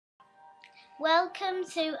Welcome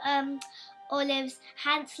to Olive's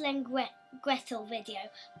Hansel and Gretel video,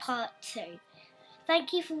 part 2.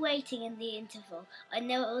 Thank you for waiting in the interval. I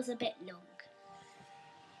know it was a bit long.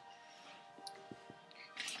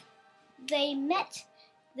 They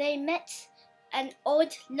met an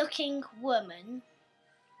odd-looking woman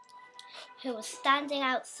who was standing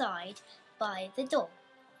outside by the door.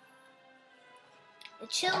 The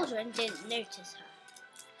children didn't notice her,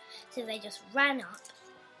 so they just ran up.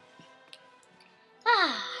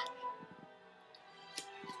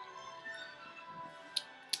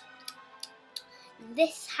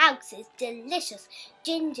 This house is delicious.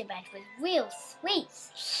 Gingerbread with real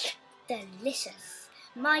sweets. Delicious.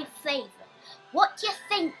 My favourite. What do you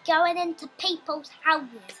think going into people's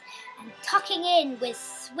houses and tucking in with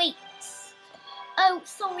sweets? Oh,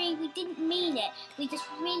 sorry, we didn't mean it. We just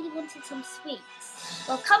really wanted some sweets.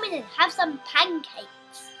 Well, come in and have some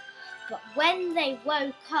pancakes. But when they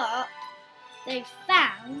woke up, they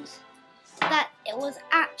found that it was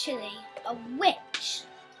actually a witch,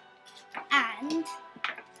 and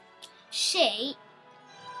she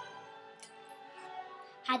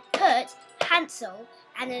had put Hansel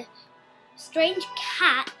and a strange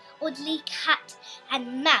cat, oddly cat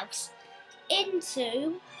and mouse,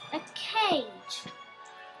 into a cage.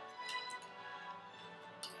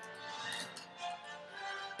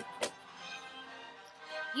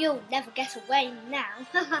 You'll never get away now,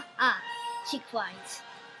 ha ha ha, she cried.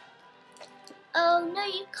 Oh no,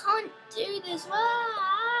 you can't do this,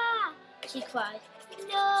 ah, she cried.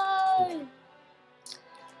 No!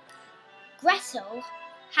 Gretel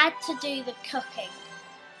had to do the cooking.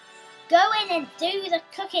 Go in and do the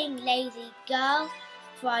cooking, lazy girl,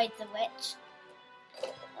 cried the witch.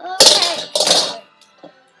 Okay.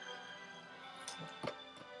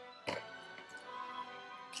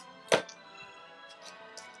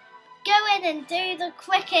 Go in and do the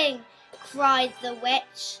cooking, cried the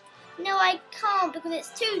witch. No, I can't because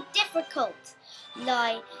it's too difficult,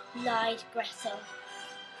 lied Gretel.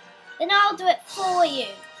 Then I'll do it for you,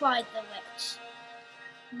 cried the witch.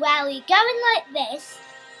 Well, you go in like this,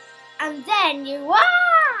 and then you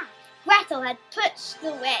Gretel had pushed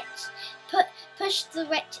the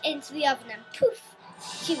witch into the oven, and poof,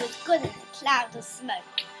 she was gone in a cloud of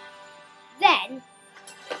smoke. Then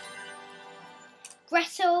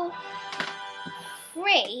Gretel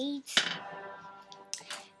freed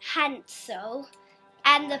Hansel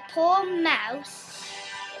and the poor mouse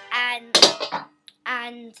and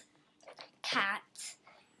cat,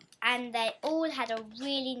 and they all had a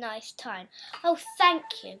really nice time. Oh, thank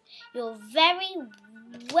you. You're very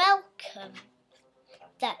welcome.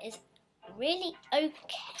 That is really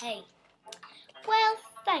okay. Well,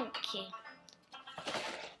 thank you.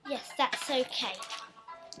 Yes, that's okay.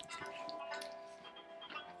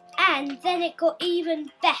 And then it got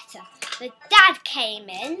even better. The dad came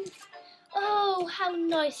in. Oh, how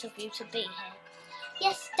nice of you to be here.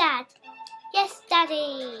 Yes, Dad. Yes,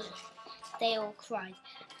 Daddy. They all cried.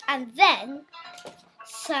 And then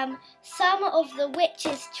some of the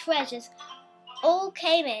witch's treasures all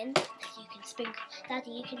came in. You can sprinkle,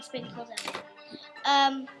 Daddy, you can sprinkle them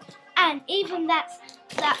in. And even that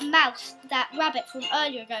mouse, that rabbit from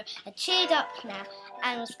earlier ago, had cheered up now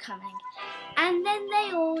and was coming. And then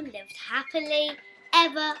they all lived happily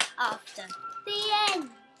ever after. The end.